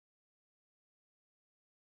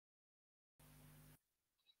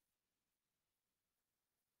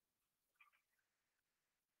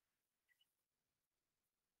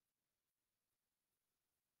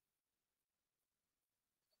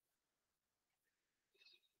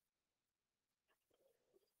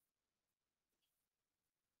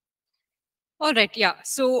All right, yeah.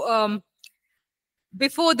 So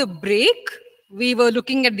before the break, we were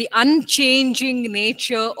looking at the unchanging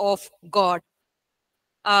nature of God.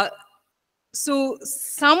 Uh, so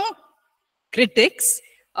some critics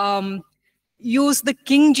use the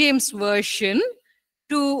King James Version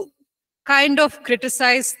to kind of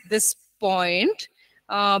criticize this point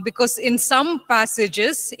because in some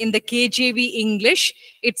passages in the KJV English,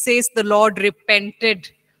 it says the Lord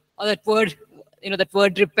repented, or that word, that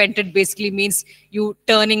word repented basically means you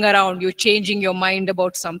turning around, you changing your mind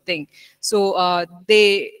about something. So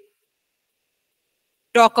they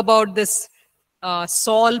talk about this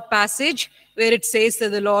Saul passage where it says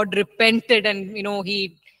that the Lord repented and,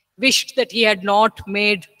 he wished that he had not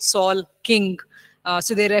made Saul king.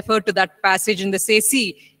 So they refer to that passage and they say,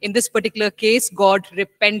 see, in this particular case, God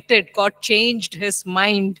repented, God changed his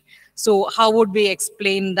mind. So how would we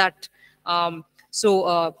explain that?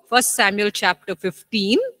 So 1 Samuel chapter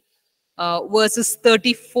 15, verses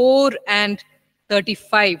 34 and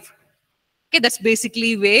 35. Okay, that's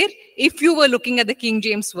basically where, if you were looking at the King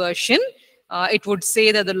James Version, it would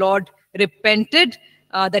say that the Lord repented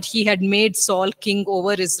that he had made Saul king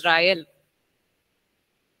over Israel.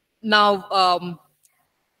 Now,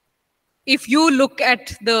 if you look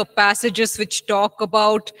at the passages which talk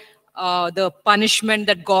about the punishment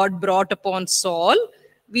that God brought upon Saul,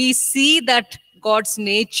 we see that God's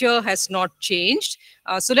nature has not changed.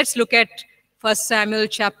 So let's look at 1 Samuel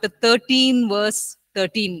chapter 13, verse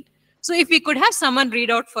 13. So if we could have someone read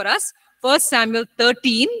out for us, 1 Samuel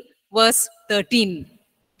 13, verse 13.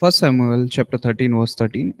 1 Samuel chapter 13 verse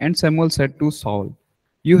 13. And Samuel said to Saul,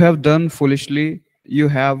 you have done foolishly. You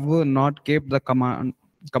have not kept the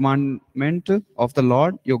commandment of the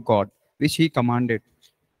Lord your God, which he commanded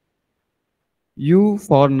you.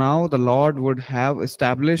 For now the Lord would have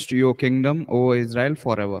established your kingdom over Israel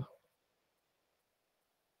forever.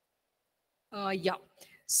 Yeah.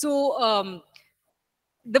 So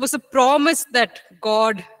there was a promise that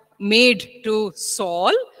God made to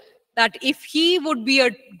Saul that if he would be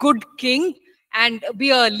a good king and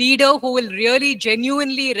be a leader who will really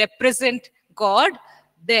genuinely represent God,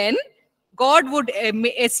 then God would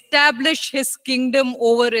establish his kingdom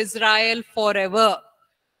over Israel forever.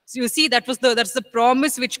 So you see, that's the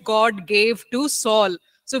promise which God gave to Saul.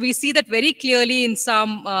 So we see that very clearly in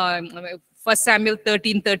Psalm 1 Samuel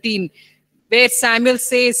 13:13, where Samuel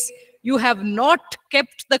says, you have not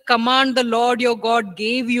kept the command the Lord your God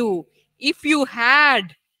gave you. If you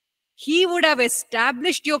had, he would have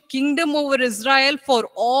established your kingdom over Israel for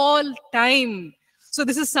all time. So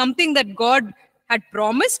this is something that God had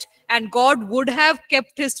promised, and God would have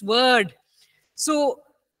kept his word. So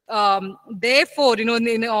therefore,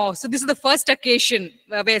 so this is the first occasion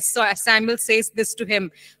where Samuel says this to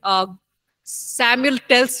him. Samuel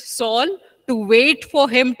tells Saul to wait for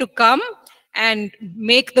him to come and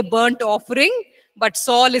make the burnt offering. But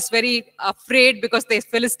Saul is very afraid because the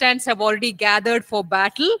Philistines have already gathered for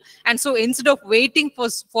battle. And so instead of waiting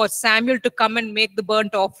for Samuel to come and make the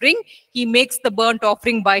burnt offering, he makes the burnt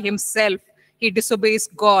offering by himself. He disobeys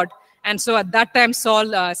God. And so at that time,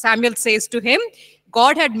 Samuel says to him,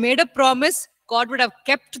 God had made a promise. God would have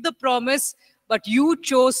kept the promise, but you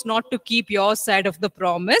chose not to keep your side of the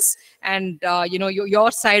promise and,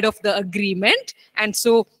 your side of the agreement. And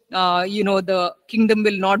so, the kingdom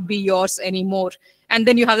will not be yours anymore. And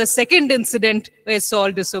then you have the second incident where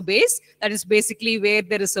Saul disobeys. That is basically where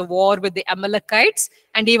there is a war with the Amalekites.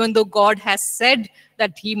 And even though God has said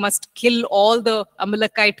that he must kill all the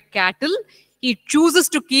Amalekite cattle, he chooses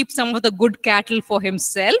to keep some of the good cattle for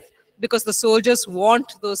himself because the soldiers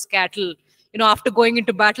want those cattle. After going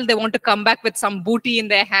into battle, they want to come back with some booty in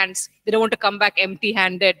their hands. They don't want to come back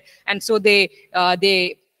empty-handed. And so they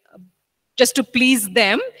just to please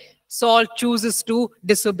them, Saul chooses to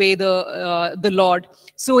disobey the Lord.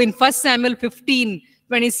 So in 1 Samuel 15,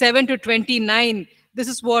 27 to 29, this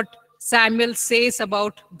is what Samuel says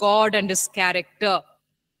about God and his character.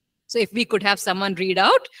 So if we could have someone read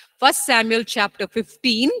out 1 Samuel chapter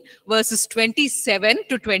 15, verses 27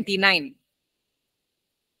 to 29.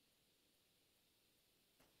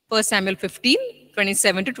 1 Samuel 15,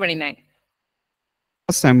 27 to 29.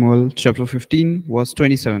 1 Samuel chapter 15 verse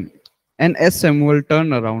 27. And as Samuel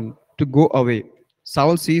turned around to go away,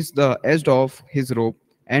 Saul seized the edge of his robe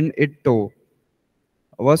and it tore.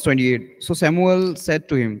 Verse 28. So Samuel said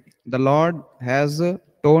to him, the Lord has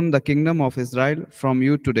torn the kingdom of Israel from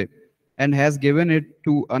you today and has given it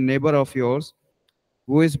to a neighbor of yours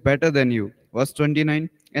who is better than you. Verse 29.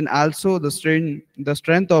 And also the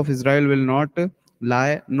strength of Israel will not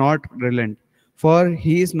lie, not relent, for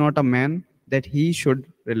he is not a man that he should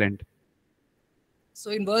relent. So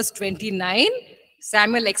in verse 29,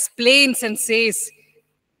 Samuel explains and says,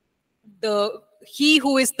 he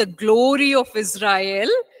who is the glory of Israel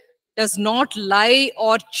does not lie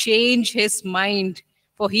or change his mind,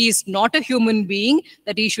 for he is not a human being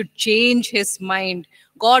that he should change his mind.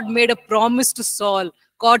 God made a promise to Saul.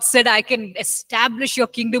 God said, I can establish your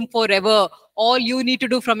kingdom forever. All you need to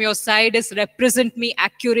do from your side is represent me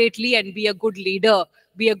accurately and be a good leader,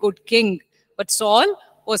 be a good king. But Saul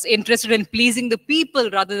was interested in pleasing the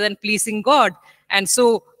people rather than pleasing God. And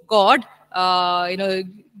so God,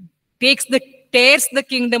 tears the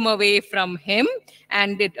kingdom away from him,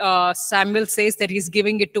 and Samuel says that he's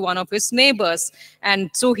giving it to one of his neighbors. And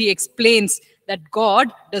so he explains that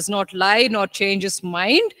God does not lie nor change his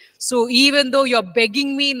mind. So even though you're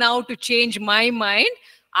begging me now to change my mind,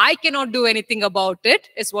 I cannot do anything about it,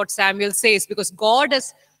 is what Samuel says, because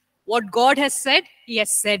what God has said, he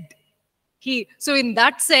has said. So in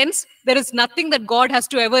that sense, there is nothing that God has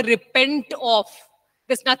to ever repent of.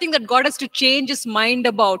 There's nothing that God has to change his mind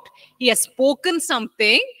about. He has spoken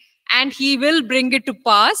something and he will bring it to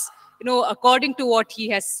pass, according to what he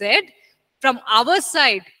has said. From our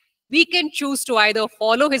side, we can choose to either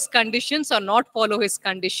follow his conditions or not follow his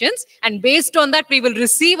conditions. And based on that, we will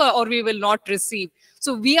receive or we will not receive.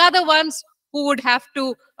 So we are the ones who would have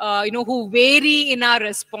to, who vary in our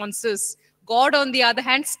responses. God, on the other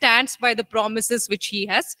hand, stands by the promises which he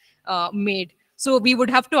has made. So we would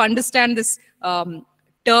have to understand this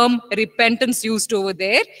term repentance used over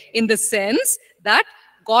there in the sense that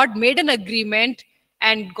God made an agreement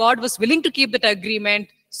and God was willing to keep that agreement.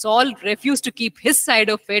 Saul refused to keep his side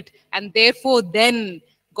of it, and therefore then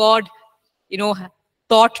God,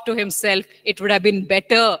 thought to himself, it would have been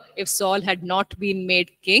better if Saul had not been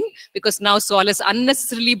made king, because now Saul has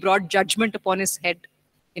unnecessarily brought judgment upon his head.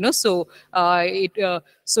 So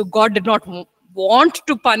God did not want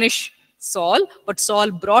to punish Saul, but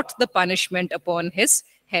Saul brought the punishment upon his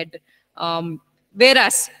head.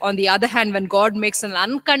 Whereas, on the other hand, when God makes an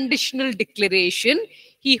unconditional declaration,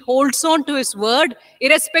 he holds on to his word,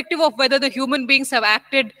 irrespective of whether the human beings have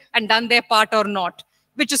acted and done their part or not,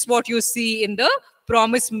 which is what you see in the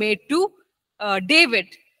promise made to David.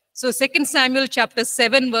 So 2 Samuel chapter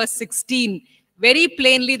 7, verse 16, very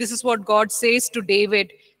plainly, this is what God says to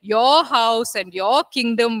David: your house and your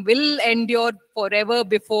kingdom will endure forever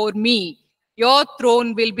before me. Your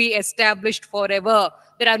throne will be established forever.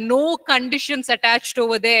 There are no conditions attached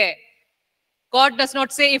over there. God does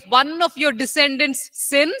not say if one of your descendants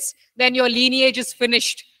sins, then your lineage is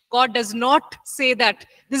finished. God does not say that.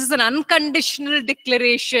 This is an unconditional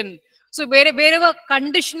declaration. So wherever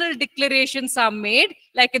conditional declarations are made,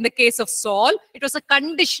 like in the case of Saul, it was a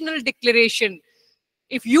conditional declaration.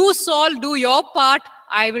 If you, Saul, do your part,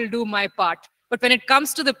 I will do my part. But when it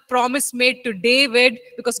comes to the promise made to David,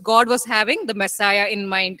 because God was having the Messiah in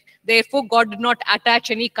mind, therefore God did not attach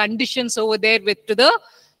any conditions over there to the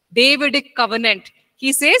Davidic covenant.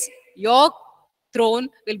 He says, your throne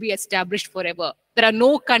will be established forever. There are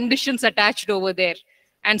no conditions attached over there.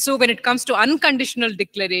 And so when it comes to unconditional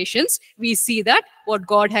declarations, we see that what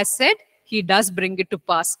God has said, he does bring it to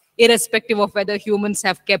pass, irrespective of whether humans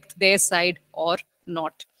have kept their side or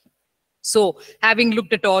not. So having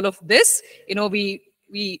looked at all of this, we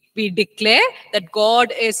declare that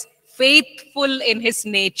God is faithful in his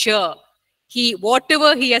nature.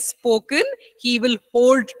 Whatever he has spoken, he will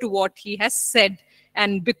hold to what he has said.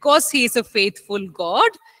 And because he is a faithful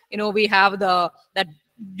God, we have that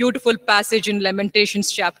beautiful passage in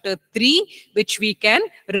Lamentations chapter 3, which we can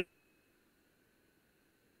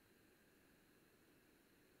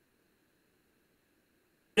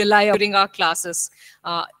rely on during our classes.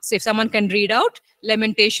 So if someone can read out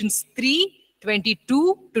Lamentations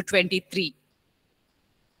 3:22-23.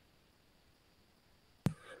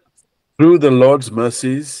 Through the Lord's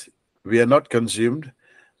mercies, we are not consumed,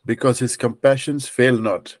 because his compassions fail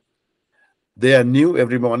not. They are new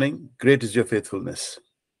every morning. Great is your faithfulness.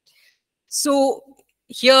 So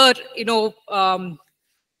here,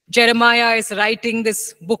 Jeremiah is writing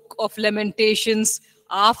this book of Lamentations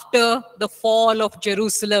after the fall of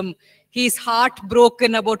Jerusalem. He's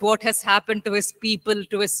heartbroken about what has happened to his people,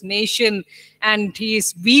 to his nation, and he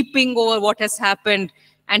is weeping over what has happened.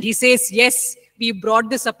 And he says, yes, we brought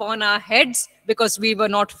this upon our heads because we were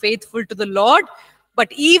not faithful to the Lord.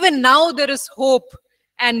 But even now there is hope.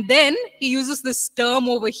 And then he uses this term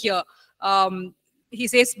over here. He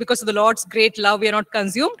says, because of the Lord's great love, we are not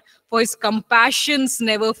consumed, for his compassions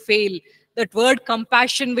never fail. That word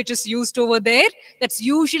compassion which is used over there, that's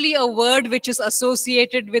usually a word which is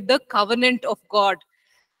associated with the covenant of God.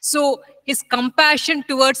 So his compassion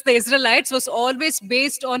towards the Israelites was always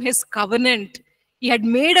based on his covenant. He had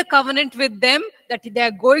made a covenant with them that they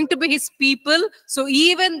are going to be his people. So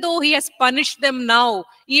even though he has punished them now,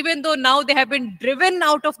 even though now they have been driven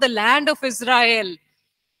out of the land of Israel,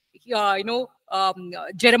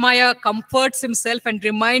 Jeremiah comforts himself and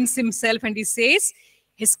reminds himself, and he says,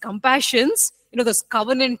 his compassions, those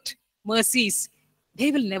covenant mercies,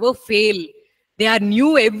 they will never fail. They are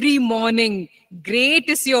new every morning. Great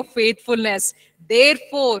is your faithfulness.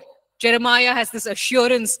 Therefore, Jeremiah has this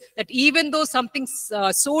assurance that even though something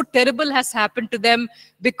so terrible has happened to them,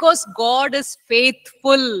 because God is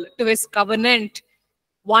faithful to his covenant,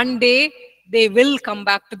 one day they will come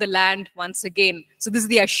back to the land once again. So this is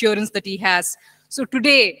the assurance that he has. So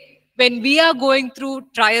today, when we are going through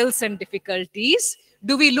trials and difficulties,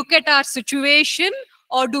 do we look at our situation,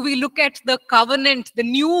 or do we look at the covenant, the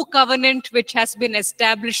new covenant which has been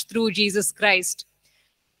established through Jesus Christ?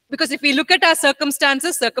 Because if we look at our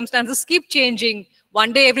circumstances keep changing.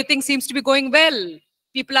 One day everything seems to be going well.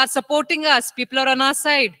 People are supporting us. People are on our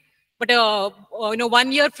side. But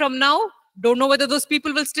 1 year from now, don't know whether those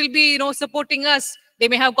people will still be supporting us. They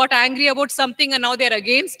may have got angry about something and now they're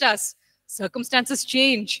against us. Circumstances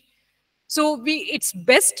change. So it's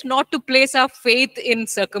best not to place our faith in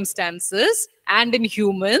circumstances and in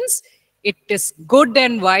humans. It is good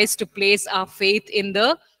and wise to place our faith in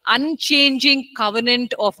the unchanging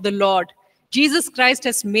covenant of the Lord. Jesus Christ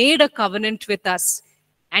has made a covenant with us,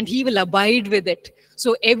 and he will abide with it.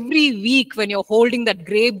 So every week when you're holding that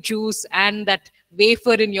grape juice and that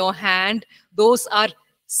wafer in your hand, those are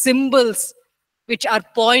symbols which are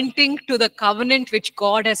pointing to the covenant which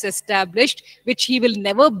God has established, which he will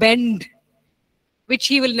never bend, which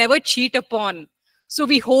he will never cheat upon. So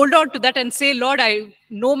we hold on to that and say, Lord,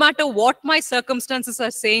 no matter what my circumstances are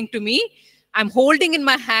saying to me, I'm holding in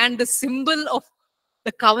my hand the symbol of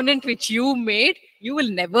the covenant which you made. You will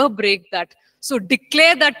never break that. So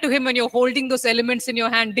declare that to him when you're holding those elements in your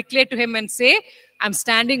hand. Declare to him and say, I'm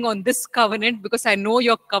standing on this covenant because I know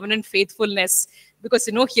your covenant faithfulness. Because,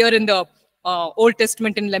 here in the Old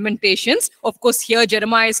Testament in Lamentations, of course, here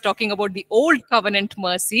Jeremiah is talking about the old covenant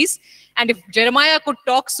mercies. And if Jeremiah could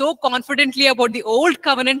talk so confidently about the old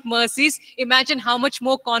covenant mercies, imagine how much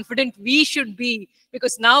more confident we should be,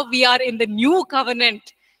 because now we are in the new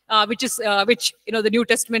covenant, which the New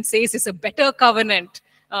Testament says is a better covenant.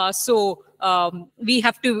 So we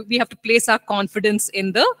have to place our confidence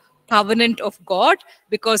in the covenant of God,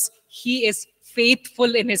 because he is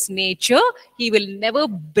faithful in his nature. He will never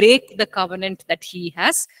break the covenant that he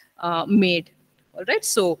has made. All right.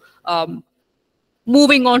 So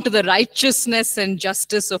moving on to the righteousness and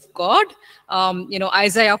justice of God,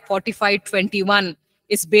 Isaiah 45:21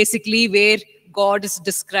 is basically where God is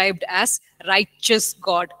described as righteous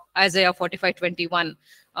God. Isaiah 45:21.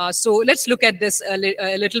 So let's look at this a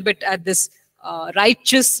little bit, at this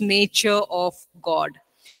righteous nature of God.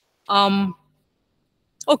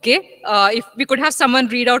 Okay, if we could have someone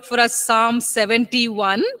read out for us Psalm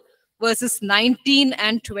 71, verses 19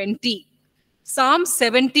 and 20. Psalm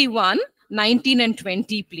 71, 19 and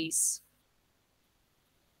 20, please.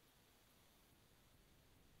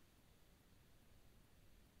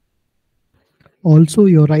 Also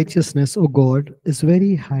your righteousness, O God, is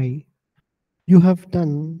very high. You have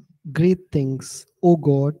done great things, O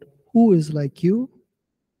God. Who is like you?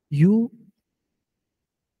 You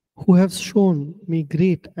who have shown me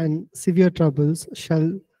great and severe troubles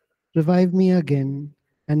shall revive me again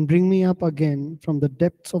and bring me up again from the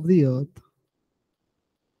depths of the earth.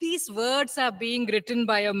 These words are being written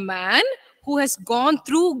by a man who has gone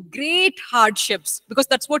through great hardships, because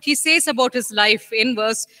that's what he says about his life in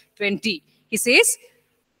verse 20. He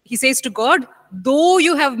says to God, though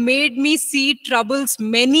you have made me see troubles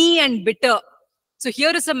many and bitter. So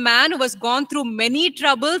here is a man who has gone through many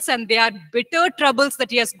troubles, and they are bitter troubles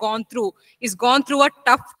that he has gone through. He's gone through a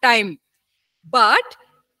tough time. But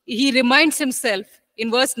he reminds himself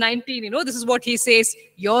in verse 19, this is what he says: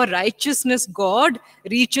 your righteousness, God,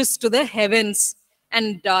 reaches to the heavens.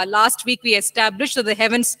 And last week we established that the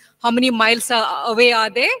heavens, how many miles away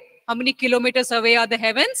are they? How many kilometers away are the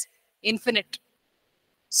heavens? Infinite.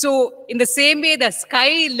 So in the same way, the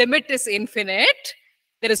sky limit is infinite.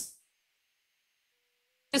 There is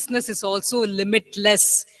righteousness is also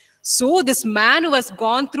limitless. So this man who has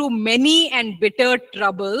gone through many and bitter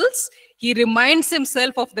troubles, he reminds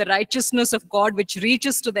himself of the righteousness of God which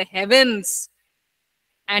reaches to the heavens.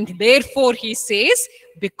 And therefore he says,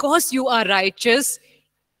 because you are righteous,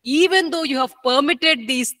 even though you have permitted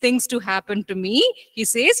these things to happen to me, he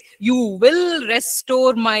says, you will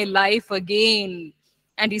restore my life again.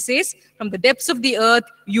 And he says, from the depths of the earth,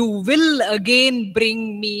 you will again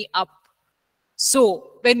bring me up.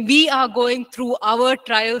 So when we are going through our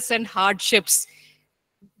trials and hardships,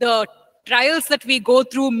 the trials that we go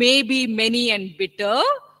through may be many and bitter,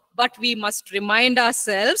 but we must remind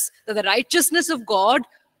ourselves that the righteousness of God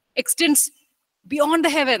extends beyond the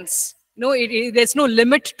heavens. No, there's no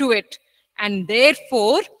limit to it. And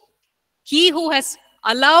therefore, he who has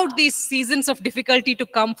allowed these seasons of difficulty to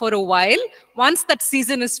come for a while, once that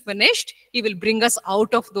season is finished, he will bring us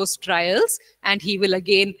out of those trials, and he will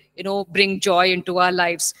again, bring joy into our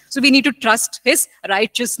lives. So we need to trust his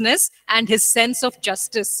righteousness and his sense of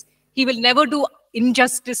justice. He will never do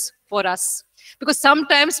injustice for us. Because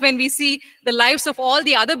sometimes when we see the lives of all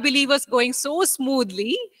the other believers going so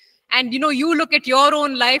smoothly, and you look at your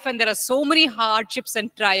own life and there are so many hardships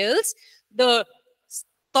and trials, the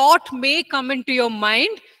thought may come into your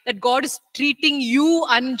mind that God is treating you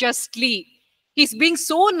unjustly. He's being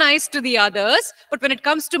so nice to the others, but when it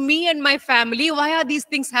comes to me and my family, why are these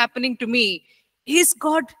things happening to me? Is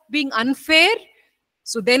God being unfair?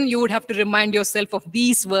 So then you would have to remind yourself of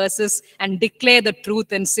these verses and declare the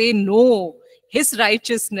truth and say, no, his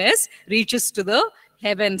righteousness reaches to the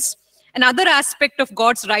heavens. Another aspect of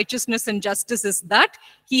God's righteousness and justice is that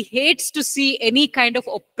he hates to see any kind of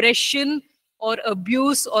oppression or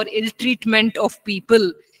abuse or ill treatment of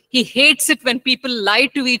people. He hates it when people lie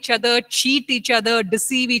to each other, cheat each other,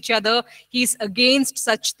 deceive each other. He's against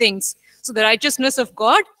such things. So the righteousness of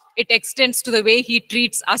God, it extends to the way he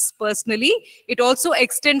treats us personally. It also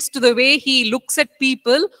extends to the way he looks at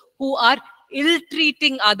people who are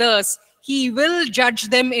ill-treating others. He will judge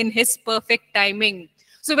them in his perfect timing.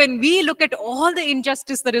 So when we look at all the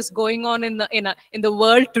injustice that is going on in the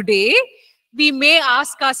world today, we may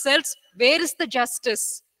ask ourselves, where is the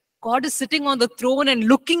justice? God is sitting on the throne and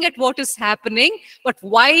looking at what is happening, but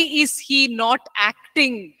why is he not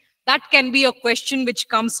acting? That can be a question which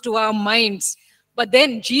comes to our minds. But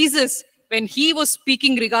then Jesus, when he was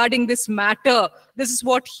speaking regarding this matter, this is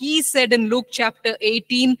what he said in Luke chapter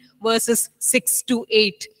 18, verses 6 to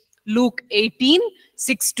 8. Luke 18,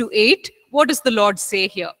 6 to 8. What does the Lord say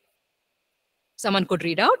here? Someone could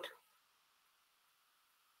read out.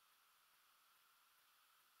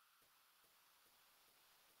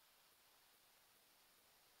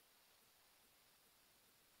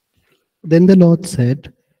 Then the Lord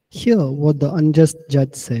said, hear what the unjust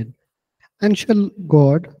judge said. And shall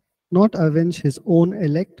God not avenge his own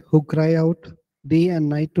elect who cry out day and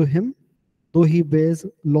night to him, though he bears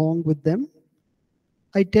long with them?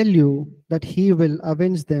 I tell you that he will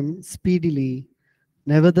avenge them speedily.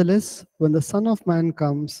 Nevertheless, when the Son of Man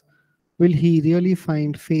comes, will he really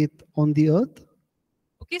find faith on the earth?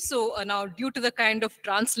 Okay, so now due to the kind of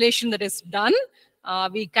translation that is done,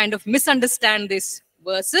 we kind of misunderstand these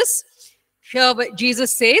verses. Here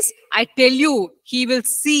Jesus says, I tell you, he will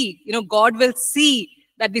see, God will see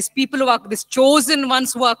that these people who are, these chosen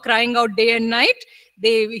ones who are crying out day and night,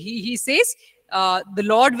 he says, the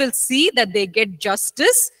Lord will see that they get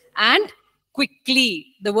justice and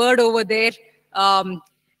quickly. The word over there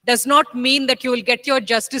does not mean that you will get your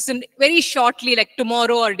justice in very shortly, like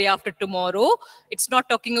tomorrow or day after tomorrow. It's not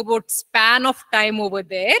talking about span of time over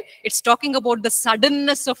there. It's talking about the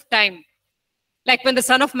suddenness of time. Like when the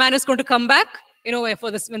Son of Man is going to come back,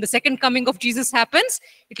 when the second coming of Jesus happens,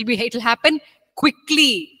 it'll happen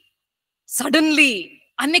quickly, suddenly,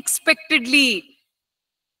 unexpectedly.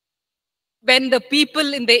 When the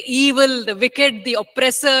people in the evil, the wicked, the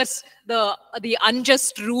oppressors, the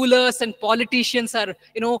unjust rulers and politicians are,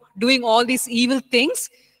 doing all these evil things,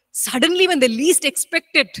 suddenly when they least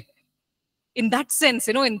expect it, in that sense,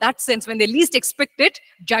 when they least expect it,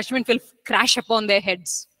 judgment will crash upon their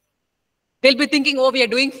heads. They'll be thinking, oh, we are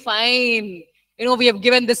doing fine. We have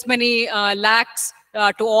given this many lakhs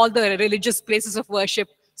to all the religious places of worship.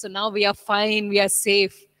 So now we are fine, we are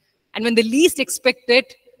safe. And when they least expect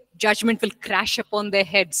it, judgment will crash upon their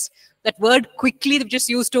heads. That word quickly they've just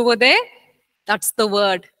used over there, that's the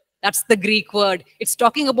word. That's the Greek word. It's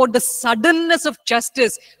talking about the suddenness of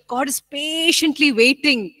justice. God is patiently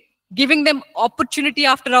waiting, giving them opportunity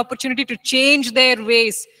after opportunity to change their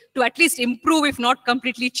ways, to at least improve, if not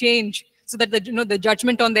completely change, so that the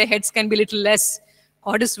judgment on their heads can be a little less.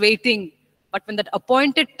 God is waiting. But when that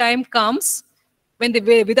appointed time comes,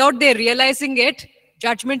 without their realizing it,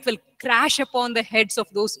 judgment will crash upon the heads of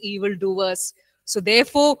those evildoers. So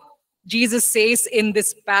therefore, Jesus says in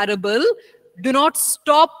this parable, do not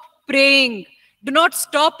stop praying. Do not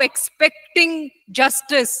stop expecting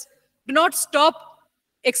justice. Do not stop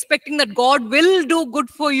expecting that God will do good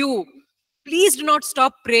for you. Please do not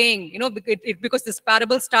stop praying, because this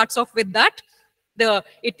parable starts off with that.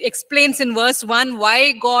 It explains in verse 1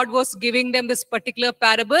 why God was giving them this particular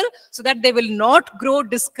parable, so that they will not grow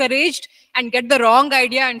discouraged and get the wrong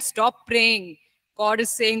idea and stop praying. God is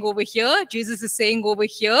saying over here, Jesus is saying over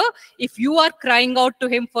here, if you are crying out to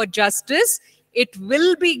him for justice, it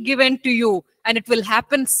will be given to you, and it will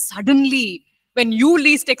happen suddenly when you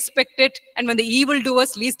least expect it, and when the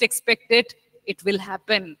evildoers least expect it, it will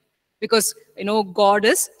happen. Because, God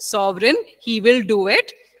is sovereign. He will do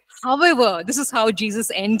it. However, this is how Jesus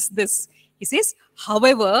ends this. He says,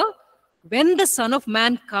 however, when the Son of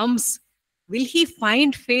Man comes, will he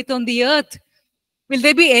find faith on the earth? Will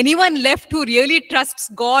there be anyone left who really trusts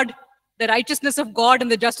God, the righteousness of God and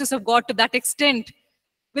the justice of God to that extent?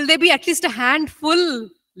 Will there be at least a handful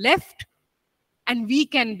left? And we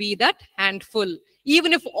can be that handful.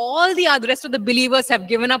 Even if all the other rest of the believers have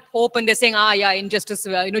given up hope and they're saying, yeah, injustice,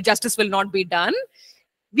 justice will not be done.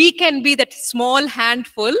 We can be that small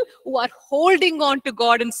handful who are holding on to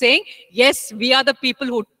God and saying, yes, we are the people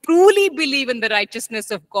who truly believe in the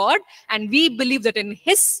righteousness of God. And we believe that in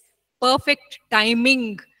his perfect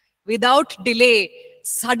timing, without delay,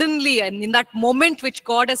 suddenly, and in that moment which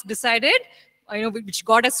God has decided, which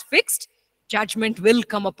God has fixed, judgment will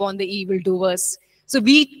come upon the evildoers. So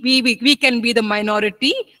we can be the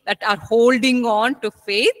minority that are holding on to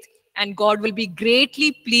faith, and God will be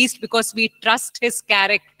greatly pleased because we trust his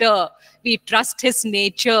character. We trust his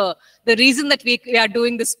nature. The reason that we are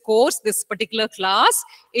doing this course, this particular class,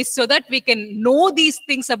 is so that we can know these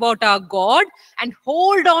things about our God and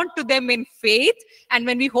hold on to them in faith. And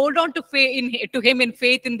when we hold on to him in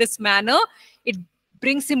faith in this manner, it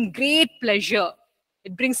brings him great pleasure.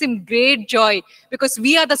 It brings him great joy, because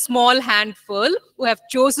we are the small handful who have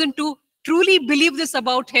chosen to truly believe this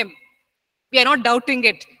about him. We are not doubting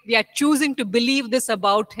it. We are choosing to believe this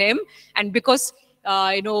about him. And because,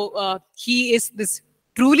 he is this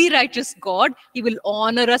truly righteous God, he will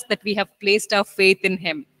honor us that we have placed our faith in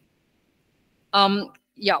him.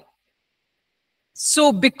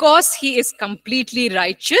 So because he is completely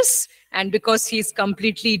righteous and because he is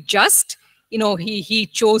completely just, he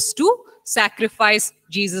chose to sacrifice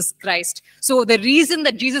Jesus Christ. So the reason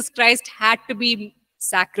that Jesus Christ had to be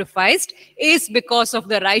sacrificed is because of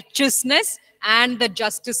the righteousness and the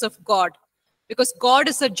justice of God. Because God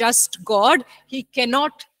is a just God, he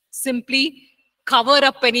cannot simply cover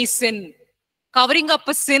up any sin. Covering up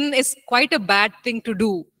a sin is quite a bad thing to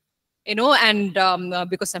do, and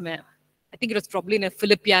because I think it was probably in a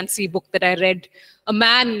Philip Yancey book that I read. A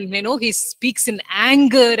man, he speaks in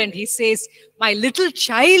anger and he says, my little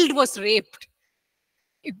child was raped.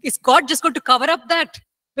 Is God just going to cover up that?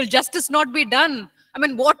 Will justice not be done? I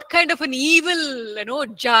mean, what kind of an evil,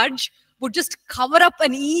 judge would just cover up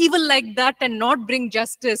an evil like that and not bring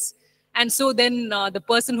justice? And so then the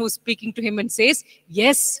person who's speaking to him and says,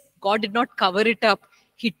 yes, God did not cover it up.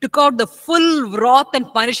 He took out the full wrath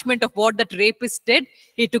and punishment of what that rapist did.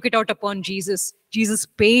 He took it out upon Jesus. Jesus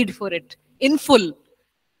paid for it in full.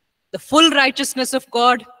 The full righteousness of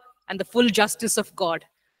God and the full justice of God.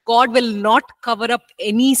 God will not cover up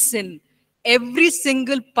any sin. Every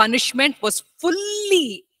single punishment was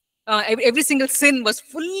fully, every single sin was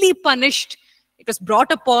fully punished. It was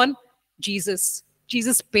brought upon Jesus.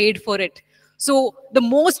 Jesus paid for it. So the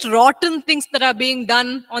most rotten things that are being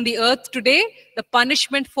done on the earth today, the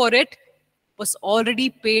punishment for it was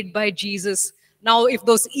already paid by Jesus. Now, if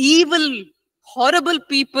those evil, horrible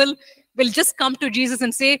people will just come to Jesus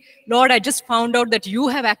and say, Lord, I just found out that you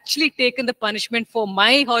have actually taken the punishment for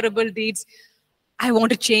my horrible deeds. I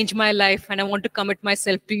want to change my life and I want to commit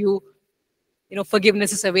myself to you.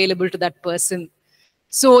 Forgiveness is available to that person.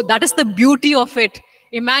 So that is the beauty of it.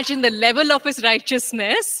 Imagine the level of his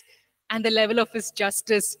righteousness and the level of his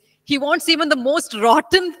justice. He wants even the most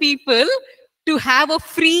rotten people to have a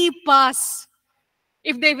free pass.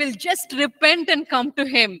 If they will just repent and come to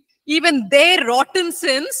him, even their rotten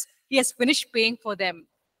sins, he has finished paying for them.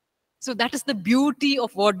 So that is the beauty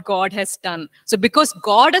of what God has done. So because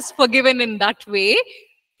God has forgiven in that way,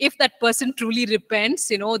 if that person truly repents,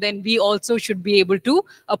 then we also should be able to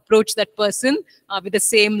approach that person with the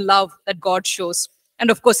same love that God shows. And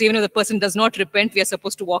of course, even if the person does not repent, we are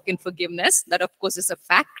supposed to walk in forgiveness. That, of course, is a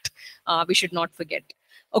fact. We should not forget.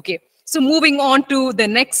 Okay, so moving on to the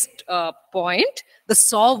next point, the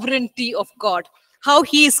sovereignty of God. How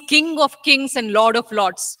he is King of kings and Lord of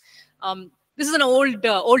lords. This is an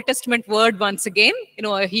Old Testament word once again,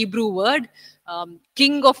 a Hebrew word,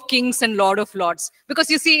 King of kings and Lord of lords. Because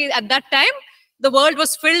you see, at that time, the world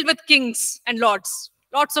was filled with kings and lords,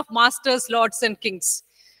 lots of masters, lords, and kings.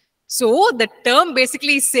 So the term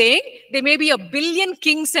basically is saying there may be a billion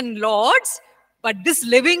kings and lords, but this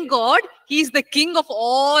living God, he is the king of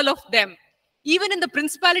all of them. Even in the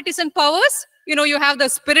principalities and powers, you have the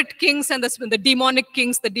spirit kings and the demonic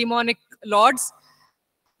kings, the demonic lords.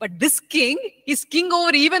 But this king is king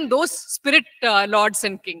over even those spirit lords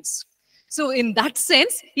and kings. So in that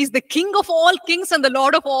sense, he's the king of all kings and the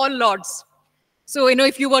lord of all lords. So,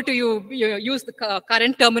 if you were to use the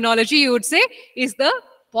current terminology, you would say he's the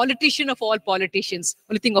politician of all politicians.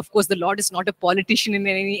 Only thing, of course, the Lord is not a politician in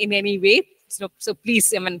any way. So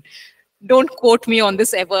please, don't quote me on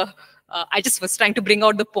this ever. I just was trying to bring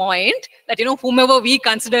out the point that, whomever we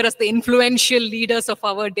consider as the influential leaders of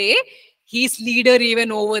our day, he's leader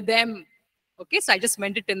even over them. Okay, so I just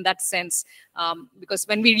meant it in that sense. Because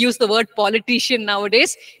when we use the word politician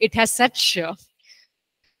nowadays, it has such,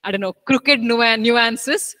 crooked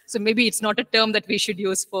nuances. So maybe it's not a term that we should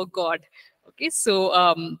use for God. Okay,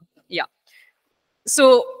 so, yeah.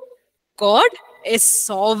 So God is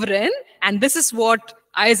sovereign, and this is what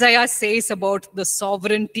Isaiah says about the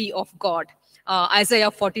sovereignty of God. Isaiah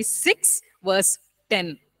 46, verse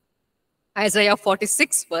 10. Isaiah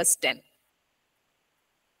 46, verse 10.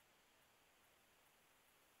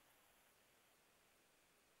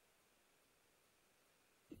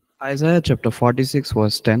 Isaiah chapter 46,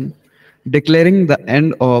 verse 10, declaring the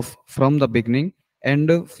end of from the beginning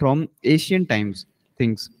and from ancient times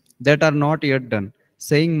things that are not yet done,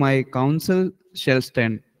 saying, my counsel shall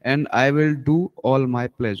stand, and I will do all my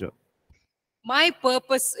pleasure. My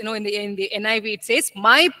purpose, in the NIV it says,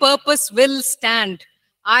 my purpose will stand.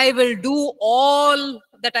 I will do all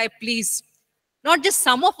that I please. Not just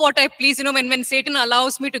some of what I please. When Satan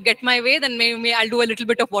allows me to get my way, then maybe I'll do a little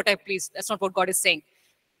bit of what I please. That's not what God is saying.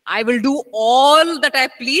 I will do all that I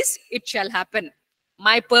please, it shall happen.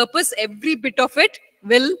 My purpose, every bit of it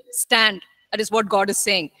will stand. That is what God is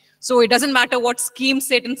saying. So it doesn't matter what schemes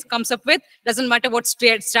Satan comes up with, doesn't matter what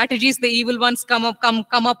strategies the evil ones come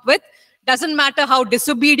up with, doesn't matter how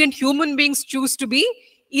disobedient human beings choose to be.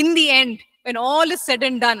 In the end, when all is said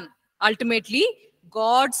and done, ultimately,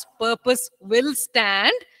 God's purpose will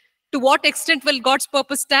stand. To what extent will God's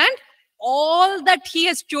purpose stand? All that he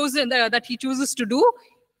has chosen, that he chooses to do,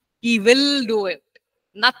 he will do it.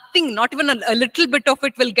 Nothing, not even a little bit of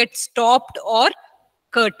it will get stopped or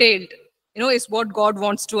curtailed, is what God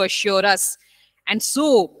wants to assure us. And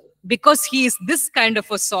so, because he is this kind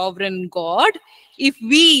of a sovereign God, if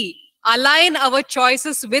we align our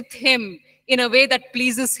choices with him in a way that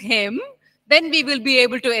pleases him, then we will be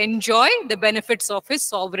able to enjoy the benefits of his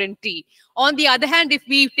sovereignty. On the other hand, if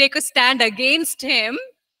we take a stand against him,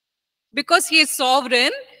 because he is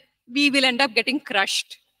sovereign, we will end up getting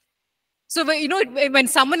crushed. So, when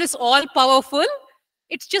someone is all-powerful,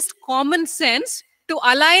 it's just common sense to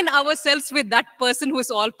align ourselves with that person who is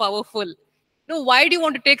all-powerful. Why do you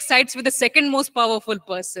want to take sides with the second most powerful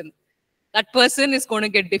person? That person is going to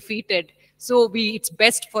get defeated. So, it's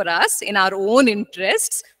best for us, in our own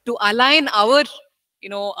interests, to align our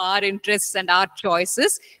interests and our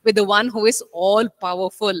choices with the one who is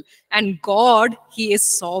all-powerful. And God, he is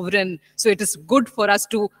sovereign. So it is good for us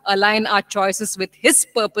to align our choices with his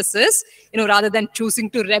purposes, rather than choosing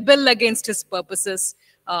to rebel against his purposes.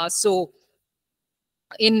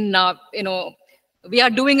 We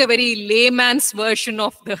are doing a very layman's version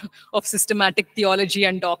of systematic theology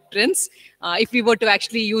and doctrines. If we were to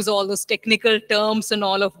actually use all those technical terms and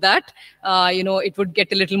all of that, it would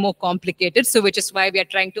get a little more complicated. So, which is why we are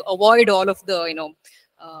trying to avoid all of the,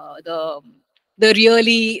 the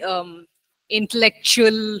really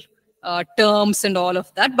intellectual terms and all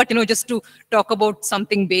of that. But, just to talk about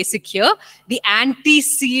something basic here, the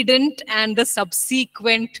antecedent and the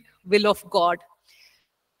subsequent will of God.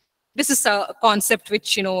 This is a concept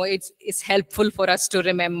which, it's helpful for us to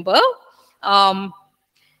remember.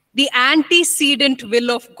 The antecedent will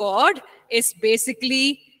of God is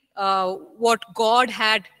basically what God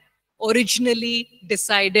had originally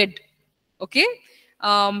decided. Okay?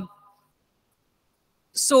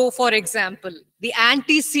 So, for example, the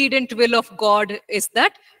antecedent will of God is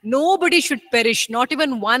that nobody should perish. Not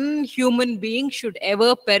even one human being should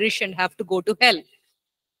ever perish and have to go to hell.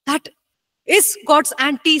 That is God's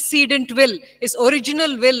antecedent will, his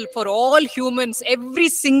original will for all humans, every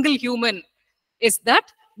single human, is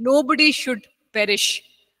that nobody should perish.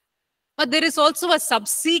 But there is also a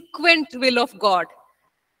subsequent will of God,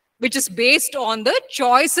 which is based on the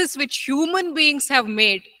choices which human beings have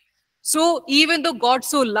made. So even though God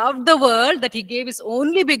so loved the world that he gave his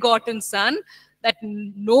only begotten son, that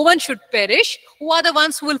no one should perish, who are the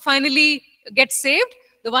ones who will finally get saved?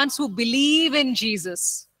 The ones who believe in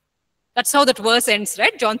Jesus. That's how that verse ends,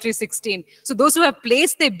 right? John 3:16. So those who have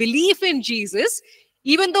placed their belief in Jesus,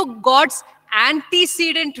 even though God's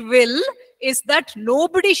antecedent will is that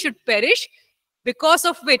nobody should perish, because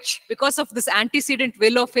of this antecedent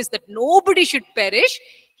will of his that nobody should perish,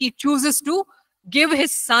 he chooses to give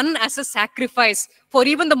his son as a sacrifice for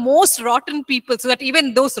even the most rotten people, so that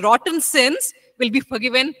even those rotten sins will be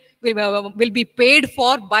forgiven, will be paid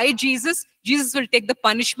for by Jesus. Jesus will take the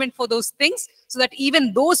punishment for those things so that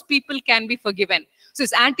even those people can be forgiven. So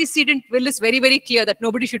his antecedent will is very, very clear that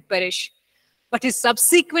nobody should perish. But his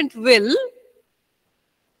subsequent will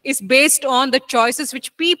is based on the choices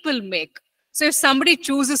which people make. So if somebody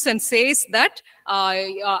chooses and says that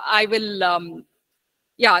I will,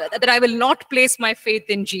 that I will not place my faith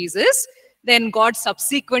in Jesus, then God's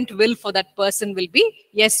subsequent will for that person will be,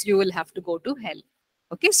 yes, you will have to go to hell.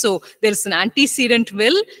 Okay, so there is an antecedent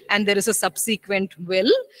will and there is a subsequent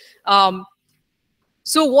will.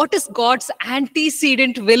 So what is God's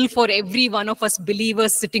antecedent will for every one of us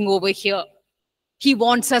believers sitting over here? He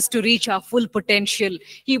wants us to reach our full potential.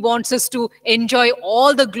 He wants us to enjoy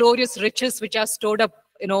all the glorious riches which are stored up,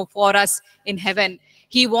 for us in heaven.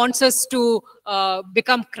 He wants us to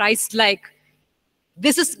become Christ-like.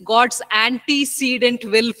 This is God's antecedent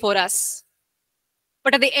will for us.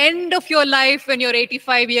 But at the end of your life, when you're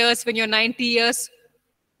 85 years, when you're 90 years,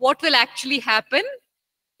 what will actually happen?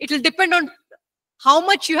 It will depend on how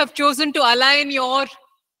much you have chosen to align your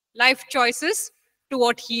life choices to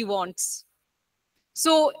what He wants.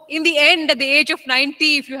 So in the end, at the age of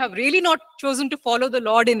 90, if you have really not chosen to follow the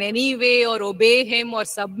Lord in any way or obey Him or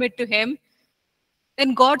submit to Him,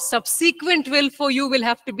 then God's subsequent will for you will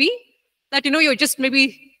have to be that, you're just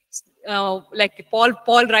maybe, like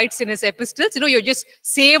Paul writes in his epistles, you're just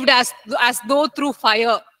saved as though through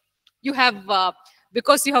fire. You have,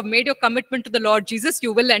 because you have made your commitment to the Lord Jesus,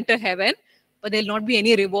 you will enter heaven, but there will not be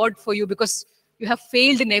any reward for you because you have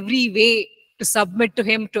failed in every way to submit to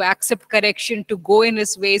Him, to accept correction, to go in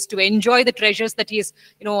His ways, to enjoy the treasures that He is,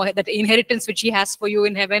 that inheritance which He has for you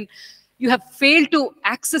in heaven. You have failed to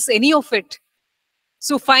access any of it.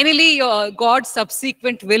 So finally, your God's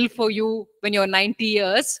subsequent will for you when you're 90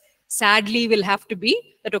 years, sadly, will have to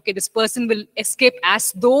be that, okay, this person will escape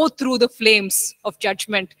as though through the flames of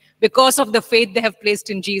judgment because of the faith they have placed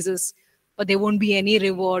in Jesus. But there won't be any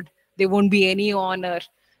reward. There won't be any honor.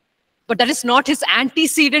 But that is not His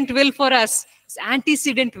antecedent will for us. His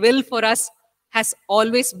antecedent will for us has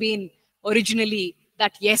always been originally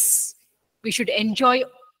that, yes, we should enjoy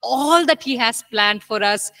all that He has planned for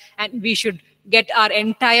us and we should get our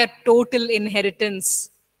entire total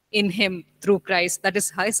inheritance in Him through Christ. That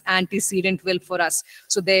is His antecedent will for us.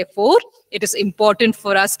 So therefore, it is important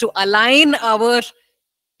for us to align our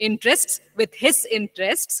interests with His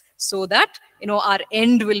interests so that, our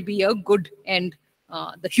end will be a good end.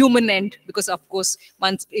 The human end, because of course,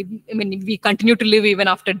 we continue to live even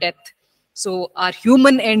after death. So our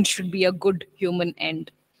human end should be a good human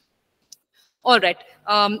end. All right,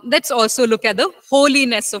 let's also look at the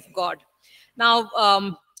holiness of God.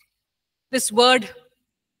 Now, this word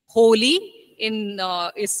holy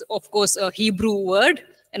is of course a Hebrew word,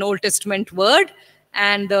 an Old Testament word,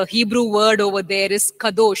 and the Hebrew word over there is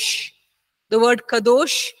kadosh. The word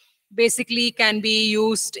kadosh basically can be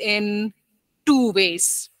used in two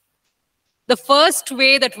ways. The first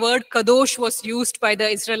way that word kadosh was used by the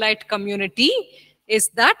Israelite community is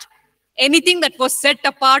that anything that was set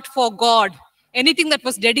apart for God, anything that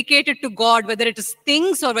was dedicated to God, whether it is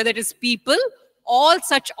things or whether it is people, all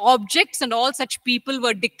such objects and all such people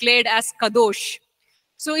were declared as kadosh.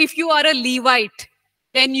 So if you are a Levite,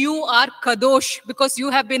 then you are kadosh because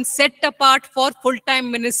you have been set apart for full-time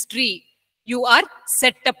ministry. You are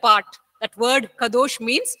set apart. That word kadosh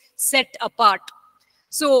means set apart.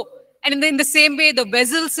 So, and in the same way, the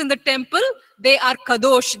vessels in the temple, they are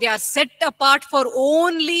kadosh. They are set apart for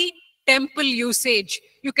only temple usage.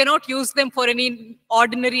 You cannot use them for any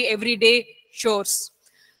ordinary everyday chores.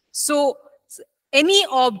 So, any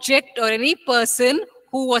object or any person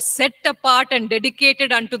who was set apart and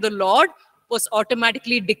dedicated unto the Lord was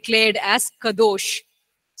automatically declared as kadosh.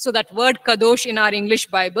 So that word kadosh in our English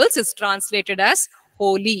Bibles is translated as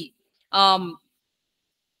holy.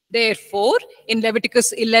 Therefore, in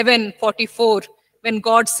Leviticus 11:44, when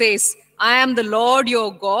God says, I am the Lord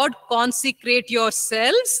your God, consecrate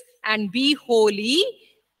yourselves and be holy,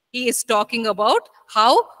 He is talking about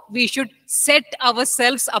how we should set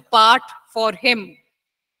ourselves apart for Him.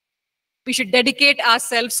 We should dedicate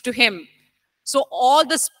ourselves to Him. So all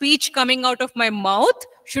the speech coming out of my mouth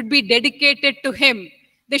should be dedicated to Him.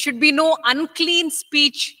 There should be no unclean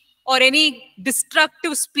speech or any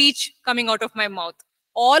destructive speech coming out of my mouth.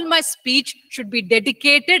 All my speech should be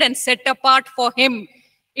dedicated and set apart for Him.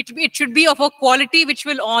 It should be of a quality which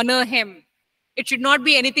will honor Him. It should not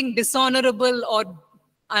be anything dishonorable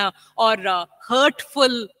or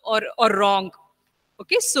hurtful or wrong.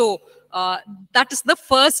 Okay, so that is the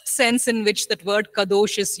first sense in which that word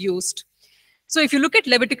kadosh is used. So if you look at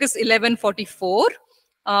Leviticus 11:44,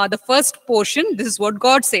 the first portion, this is what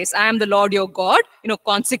God says: I am the Lord your God.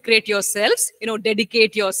 Consecrate yourselves,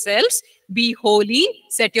 dedicate yourselves, be holy,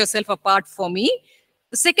 set yourself apart for me.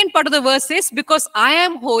 The second part of the verse says, because I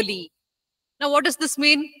am holy. Now, what does this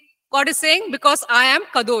mean? God is saying, because I am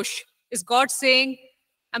Kadosh. Is God saying,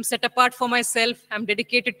 I'm set apart for myself, I'm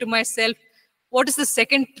dedicated to myself? What does the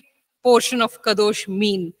second portion of Kadosh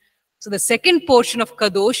mean? So the second portion of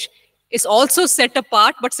Kadosh is also set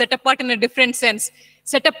apart, but set apart in a different sense.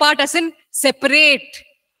 Set apart as in separate,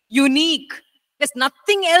 unique. There's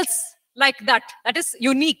nothing else like that. That is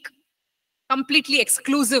unique, completely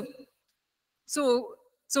exclusive. So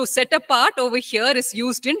set apart over here is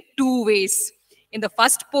used in two ways. In the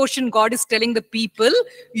first portion, God is telling the people,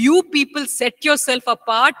 you people set yourself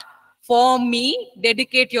apart for me,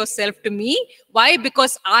 dedicate yourself to me. Why?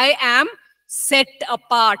 Because I am set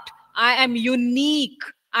apart. I am unique.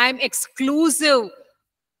 I am exclusive.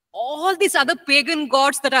 All these other pagan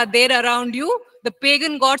gods that are there around you, the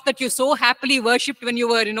pagan gods that you so happily worshipped when you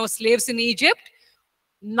were, slaves in Egypt,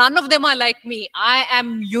 none of them are like me. I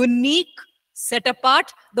am unique, set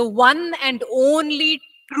apart, the one and only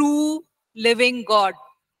true living God.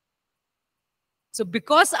 So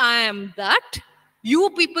because I am that, you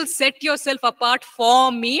people set yourself apart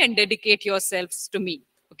for me and dedicate yourselves to me.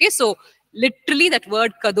 Okay, so literally that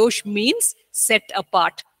word kadosh means set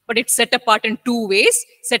apart. But it's set apart in two ways.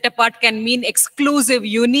 Set apart can mean exclusive,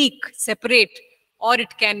 unique, separate, or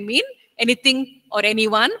it can mean anything or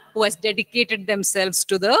anyone who has dedicated themselves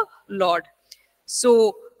to the Lord.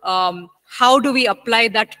 So how do we apply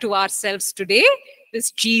that to ourselves today?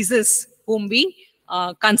 This Jesus whom we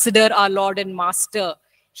consider our Lord and Master,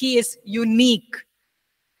 he is unique.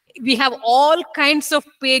 We have all kinds of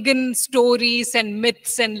pagan stories and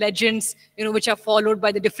myths and legends, which are followed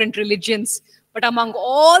by the different religions. But among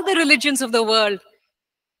all the religions of the world,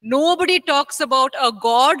 nobody talks about a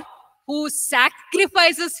God who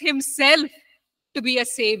sacrifices himself to be a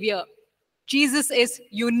savior. Jesus is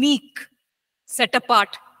unique, set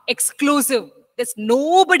apart, exclusive. There's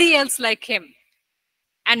nobody else like him.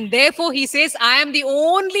 And therefore he says, I am the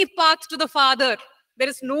only path to the Father. There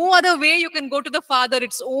is no other way you can go to the Father.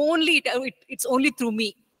 It's only through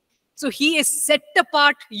me. So he is set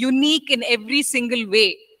apart, unique in every single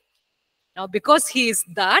way. Now, because he is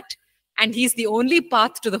that, and he's the only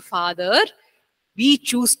path to the Father, we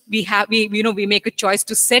make a choice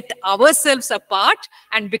to set ourselves apart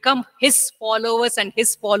and become his followers and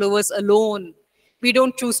his followers alone. We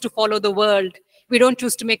don't choose to follow the world. We don't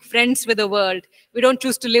choose to make friends with the world. We don't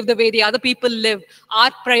choose to live the way the other people live.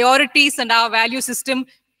 Our priorities and our value system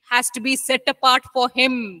has to be set apart for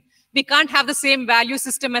him. We can't have the same value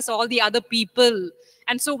system as all the other people.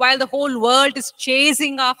 And so while the whole world is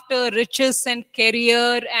chasing after riches and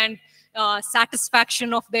career and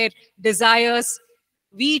satisfaction of their desires,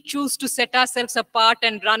 we choose to set ourselves apart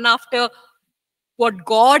and run after what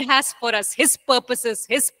God has for us, his purposes,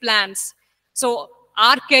 his plans. So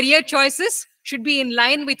our career choices should be in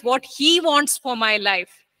line with what he wants for my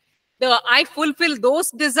life. I fulfill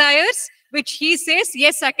those desires which he says,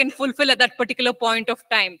 yes, I can fulfill at that particular point of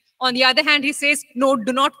time. On the other hand, he says, no,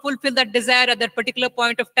 do not fulfill that desire at that particular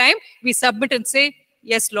point of time. We submit and say,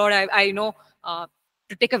 yes, Lord, I know.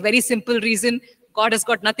 To take a very simple reason, God has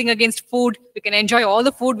got nothing against food. We can enjoy all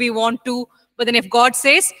the food we want to. But then if God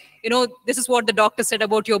says, this is what the doctor said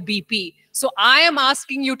about your BP. So I am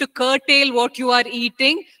asking you to curtail what you are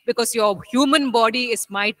eating because your human body is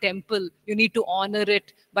my temple. You need to honor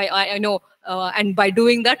it and by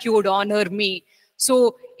doing that, you would honor me.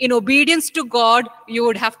 So in obedience to God, you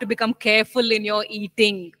would have to become careful in your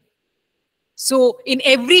eating. So in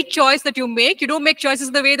every choice that you make, you don't make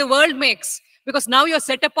choices the way the world makes, because now you're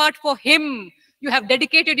set apart for him. You have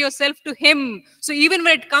dedicated yourself to him. So even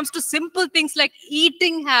when it comes to simple things like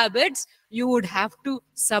eating habits, you would have to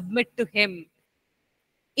submit to him.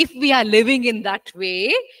 If we are living in that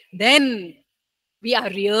way, then we are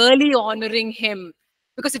really honoring him.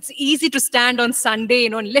 Because it's easy to stand on Sunday,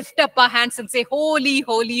 and lift up our hands and say, holy,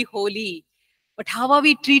 holy, holy. But how are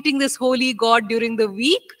we treating this holy God during the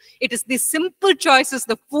week? It is the simple choices,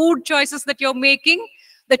 the food choices that you're making,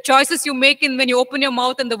 the choices you make when you open your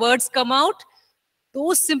mouth and the words come out.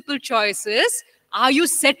 Those simple choices, are you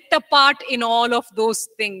set apart in all of those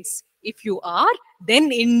things? If you are,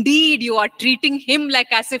 then indeed you are treating him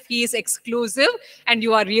like as if he is exclusive, and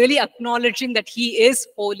you are really acknowledging that he is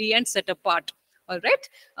holy and set apart. All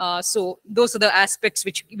right. So those are the aspects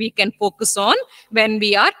which we can focus on when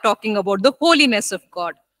we are talking about the holiness of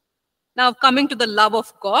God. Now, coming to the love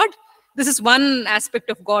of God, This is one aspect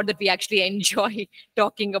of God that we actually enjoy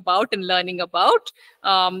talking about and learning about,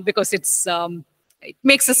 because it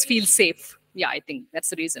makes us feel safe. Yeah, I think that's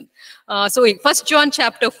the reason. So in 1 John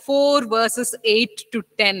chapter 4, verses 8 to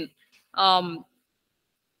 10,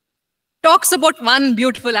 talks about one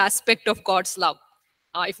beautiful aspect of God's love.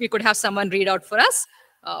 If we could have someone read out for us,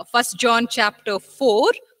 1 John chapter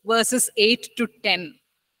 4, verses 8 to 10.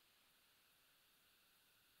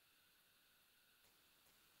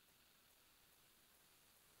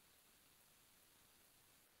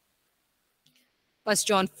 First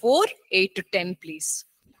John 4, 8 to 10, please.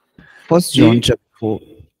 First John chapter 4.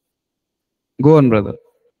 Go on, brother.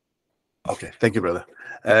 Okay, thank you, brother.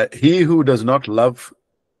 He who does not love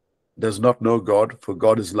does not know God, for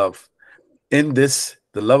God is love. In this,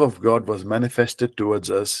 the love of God was manifested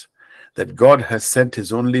towards us, that God has sent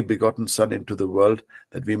his only begotten Son into the world,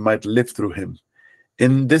 that we might live through him.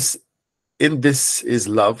 In this is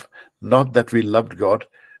love, not that we loved God,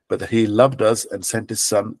 but that he loved us and sent his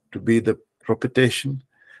Son to be the propitiation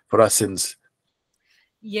for our sins.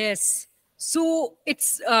 Yes. So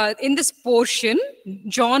it's in this portion,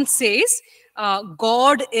 John says,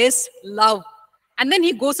 God is love. And then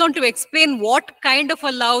he goes on to explain what kind of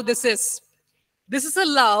a love this is. This is a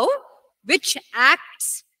love which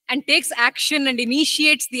acts and takes action and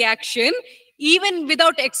initiates the action, even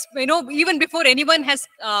without, even before anyone has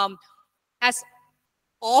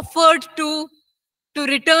offered to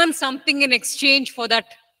return something in exchange for that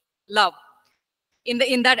love. In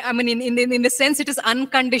the sense, it is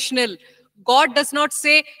unconditional. God does not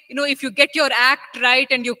say, if you get your act right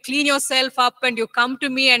and you clean yourself up and you come to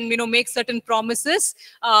me and make certain promises,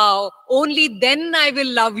 only then I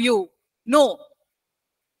will love you. No.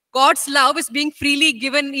 God's love is being freely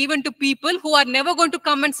given even to people who are never going to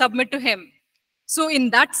come and submit to him. So in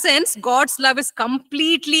that sense, God's love is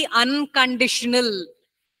completely unconditional.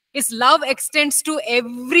 His love extends to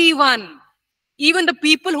everyone. Even the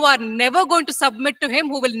people who are never going to submit to him,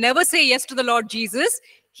 who will never say yes to the Lord Jesus,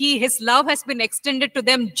 his love has been extended to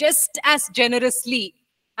them just as generously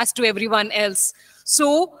as to everyone else.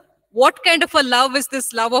 So what kind of a love is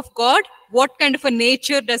this love of God? What kind of a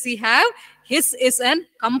nature does he have? His is an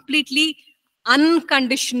completely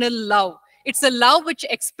unconditional love. It's a love which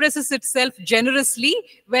expresses itself generously,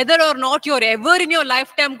 whether or not you're ever in your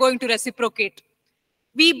lifetime going to reciprocate.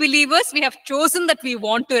 We believers, we have chosen that we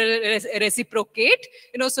want to reciprocate.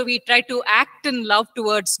 So we try to act in love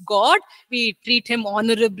towards God. We treat him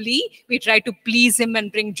honorably. We try to please him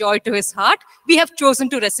and bring joy to his heart. We have chosen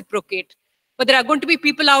to reciprocate. But there are going to be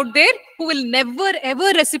people out there who will never,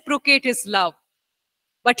 ever reciprocate his love.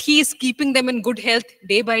 But he is keeping them in good health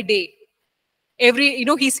day by day.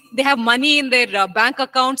 They have money in their bank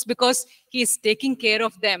accounts because he is taking care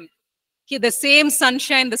of them. The same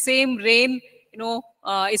sunshine, the same rain,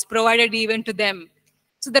 is provided even to them.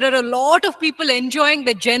 So there are a lot of people enjoying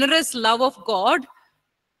the generous love of God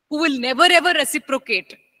who will never ever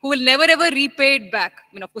reciprocate, who will never ever repay it back.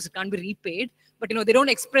 Of course, it can't be repaid, but they don't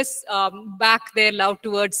express back their love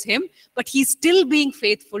towards him, but he's still being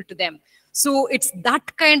faithful to them. So it's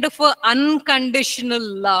that kind of a unconditional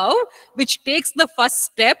love which takes the first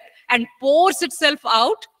step and pours itself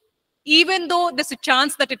out, even though there's a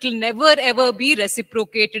chance that it will never ever be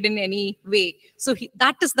reciprocated in any way. So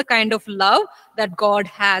that is the kind of love that God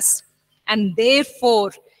has. And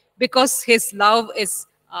therefore, because his love is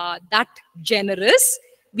that generous,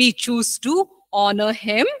 we choose to honor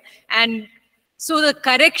him. And so the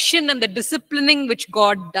correction and the disciplining which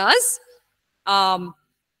God does,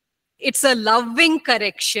 it's a loving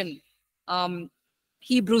correction.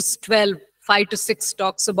 Hebrews 12, 5 to 6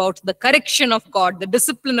 talks about the correction of God, the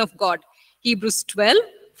discipline of God. Hebrews 12,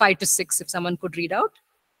 5 to 6, if someone could read out.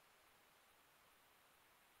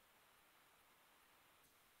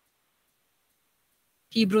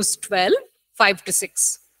 Hebrews 12, 5 to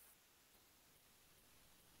 6.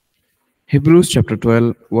 Hebrews chapter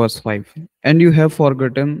 12, verse 5. And you have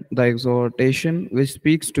forgotten the exhortation which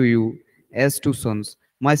speaks to you as to sons.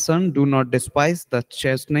 My son, do not despise the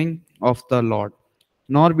chastening of the Lord,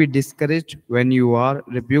 nor be discouraged when you are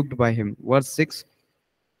rebuked by him. Verse 6.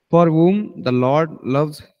 For whom the Lord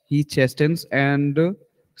loves, he chastens and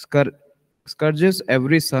scourges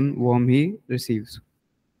every son whom he receives.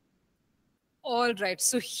 All right.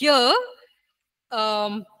 So here,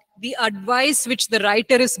 the advice which the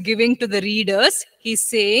writer is giving to the readers, he's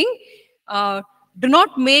saying, do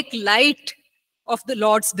not make light of the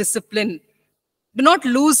Lord's discipline. Do not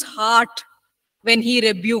lose heart when he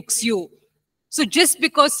rebukes you. So just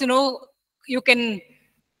because, you can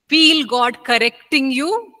feel God correcting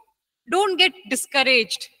you, don't get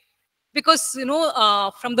discouraged. Because,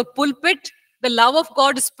 from the pulpit, The love of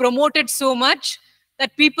God is promoted so much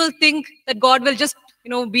that people think that God will just,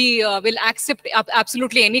 will accept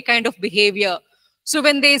absolutely any kind of behavior. So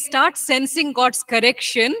when they start sensing God's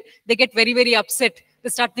correction, they get very, very upset. They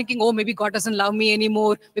start thinking, oh, maybe God doesn't love me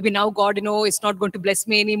anymore. Maybe now God, is not going to bless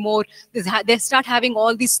me anymore. They start having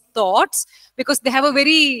all these thoughts because they have a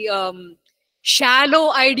very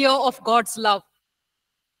shallow idea of God's love.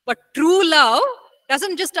 But true love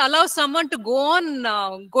doesn't just allow someone to go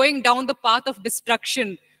on going down the path of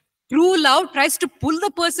destruction. True love tries to pull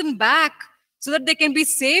the person back so that they can be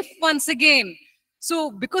safe once again.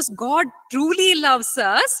 So because God truly loves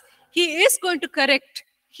us, he is going to correct.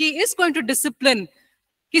 He is going to discipline.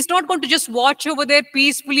 He's not going to just watch over there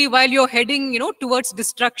peacefully while you're heading, towards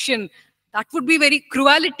destruction. That would be very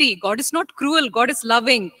cruelty. God is not cruel. God is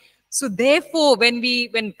loving. So therefore, when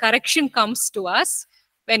correction comes to us,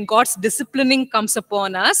 when God's disciplining comes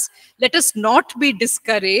upon us, let us not be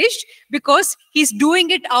discouraged because he's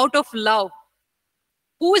doing it out of love.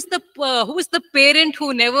 Who is the parent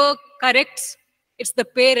who never corrects? It's the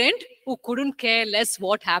parent who couldn't care less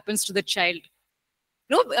what happens to the child.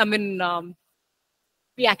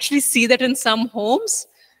 We actually see that in some homes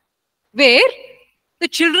where the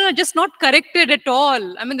children are just not corrected at all.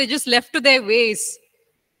 They're just left to their ways.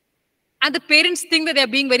 And the parents think that they're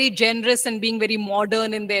being very generous and being very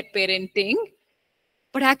modern in their parenting.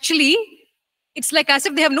 But actually, it's like as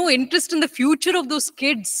if they have no interest in the future of those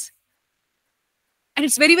kids. And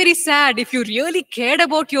it's very, very sad. If you really cared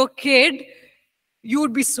about your kid, you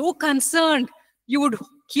would be so concerned. You would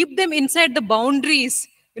keep them inside the boundaries.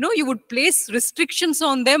 You would place restrictions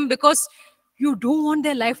on them because you don't want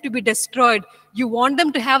their life to be destroyed. You want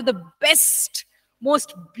them to have the best,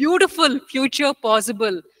 most beautiful future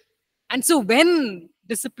possible. And so when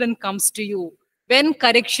discipline comes to you, when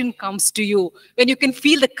correction comes to you, when you can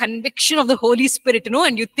feel the conviction of the Holy Spirit,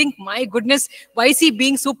 and you think, my goodness, why is he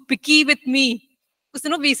being so picky with me?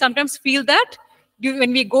 Because, we sometimes feel that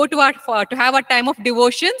when we go to have our time of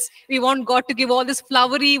devotions, we want God to give all these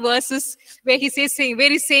flowery verses where he's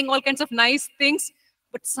saying all kinds of nice things.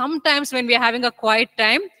 But sometimes when we are having a quiet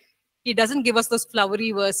time, he doesn't give us those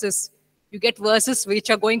flowery verses. You get verses which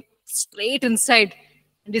are going straight inside.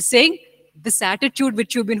 And he's saying, this attitude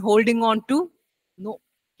which you've been holding on to, no,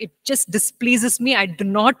 it just displeases me. I do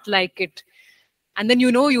not like it. And then,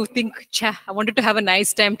 you think, I wanted to have a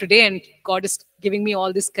nice time today and God is giving me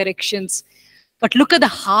all these corrections. But look at the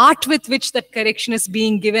heart with which that correction is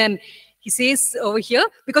being given. He says over here,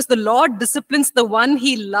 because the Lord disciplines the one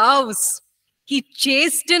he loves. He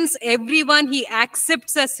chastens everyone he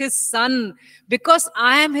accepts as his son. Because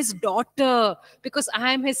I am his daughter, because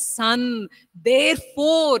I am his son.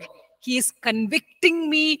 Therefore, he is convicting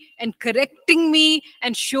me and correcting me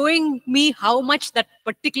and showing me how much that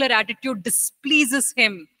particular attitude displeases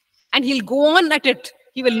him. And he'll go on at it.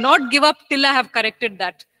 He will not give up till I have corrected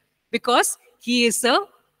that. Because he is a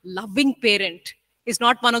loving parent. He's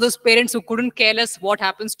not one of those parents who couldn't care less what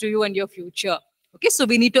happens to you and your future. Okay, so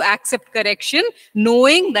we need to accept correction,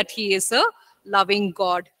 knowing that he is a loving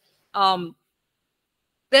God.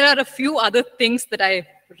 There are a few other things that I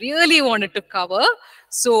really wanted to cover.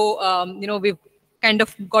 So, we've kind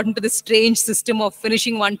of gotten to the strange system of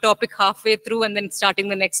finishing one topic halfway through and then starting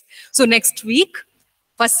the next. So next week,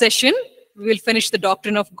 first session, we will finish the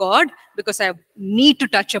doctrine of God because I need to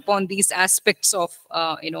touch upon these aspects of,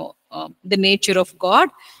 the nature of God.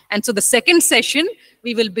 And so the second session,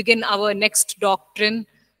 we will begin our next doctrine,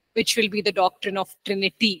 which will be the doctrine of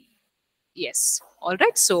Trinity. Yes. All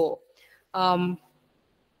right. So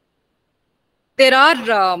there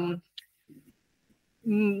are,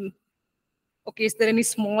 okay, is there any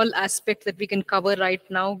small aspect that we can cover right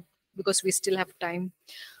now because we still have time?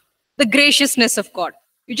 The graciousness of God.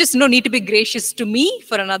 You just need to be gracious to me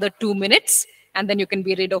for another 2 minutes and then you can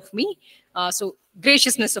be rid of me. So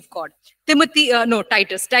graciousness of God.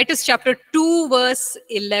 Titus chapter 2 verse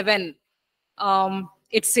 11.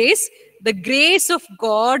 It says, the grace of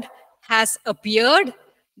God has appeared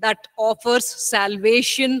that offers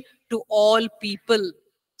salvation to all people.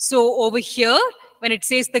 So over here, when it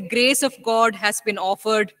says the grace of God has been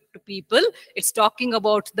offered to people, it's talking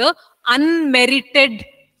about the unmerited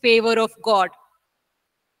favor of God.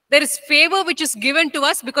 There is favor which is given to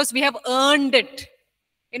us because we have earned it.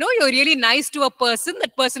 You're really nice to a person,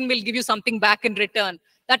 that person will give you something back in return.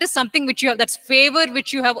 That is something which you have, that's favor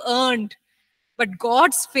which you have earned. But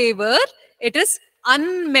God's favor, it is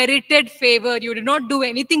unmerited favor. You did not do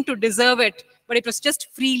anything to deserve it, but it was just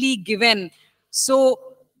freely given.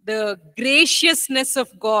 So the graciousness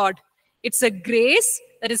of God, it's a grace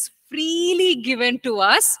that is freely given to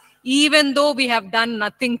us, even though we have done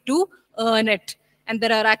nothing to earn it. And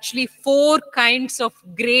there are actually 4 kinds of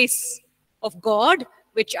grace of God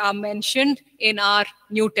which are mentioned in our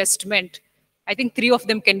New Testament. I think 3 of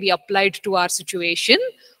them can be applied to our situation.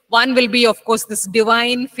 One will be, of course, this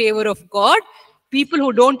divine favor of God. People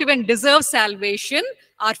who don't even deserve salvation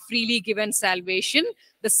are freely given salvation.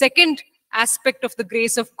 The second aspect of the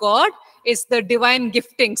grace of God is the divine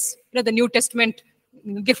giftings, the New Testament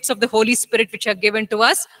gifts of the Holy Spirit which are given to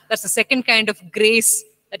us. That's the second kind of grace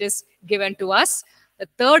that is given to us. The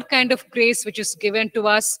third kind of grace which is given to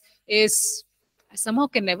us is, I somehow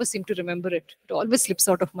can never seem to remember it. It always slips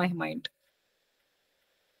out of my mind.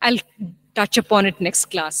 I'll touch upon it next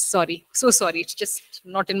class. Sorry. So sorry. It's just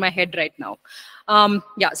not in my head right now. So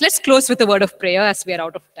let's close with a word of prayer as we are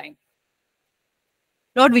out of time.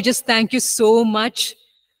 Lord, we just thank you so much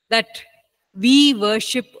that we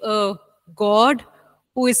worship a God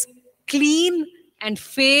who is clean and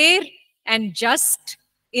fair and just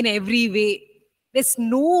in every way. There's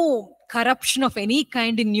no corruption of any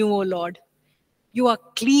kind in you, O Lord. You are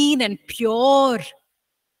clean and pure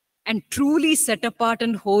and truly set apart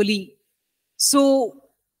and holy. So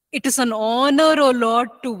it is an honor, O Lord,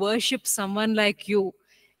 to worship someone like you.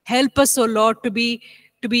 Help us, O Lord,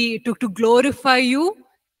 to glorify you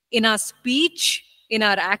in our speech, in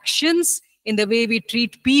our actions, in the way we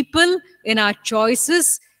treat people, in our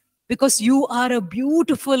choices, because you are a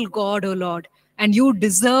beautiful God, O Lord, and you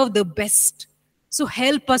deserve the best. So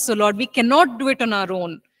help us, O Lord. We cannot do it on our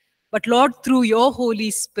own. But Lord, through your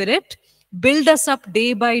Holy Spirit, build us up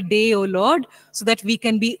day by day, O Lord, so that we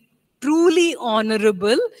can be truly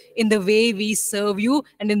honorable in the way we serve you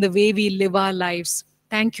and in the way we live our lives.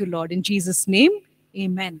 Thank you, Lord. In Jesus' name,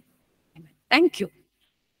 amen. Amen. Thank you.